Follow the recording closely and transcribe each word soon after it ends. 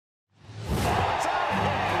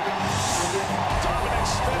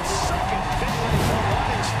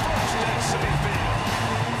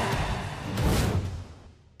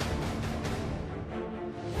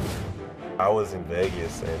I was in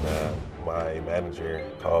Vegas and my manager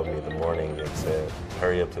called me in the morning and said,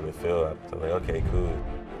 hurry up to the field. I was like, okay, cool.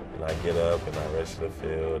 And I get up and I rush to the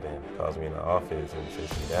field and he calls me in the office and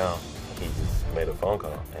sits me down. He just made a phone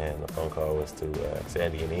call, and the phone call was to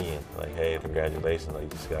Sandy and Ian. Like, hey, congratulations, like, you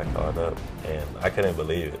just got called up. And I couldn't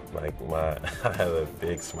believe it. Like, I had a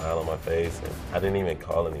big smile on my face, and I didn't even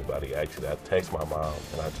call anybody, actually. I texted my mom,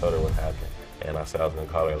 and I told her what happened. And I said I was gonna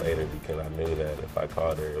call her later because I knew that if I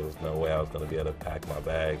called her, there was no way I was gonna be able to pack my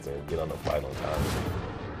bags and get on the flight on time.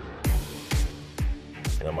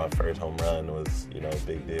 You know, my first home run was, you know, a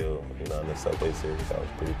big deal. You know, in the Subway Series, that was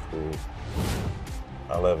pretty cool.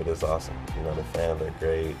 I love it, it's awesome. You know, the fans are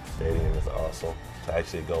great, the stadium is awesome. To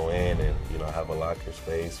actually go in and, you know, have a locker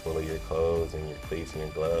space full of your clothes and your cleats and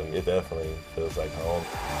your gloves, it definitely feels like home.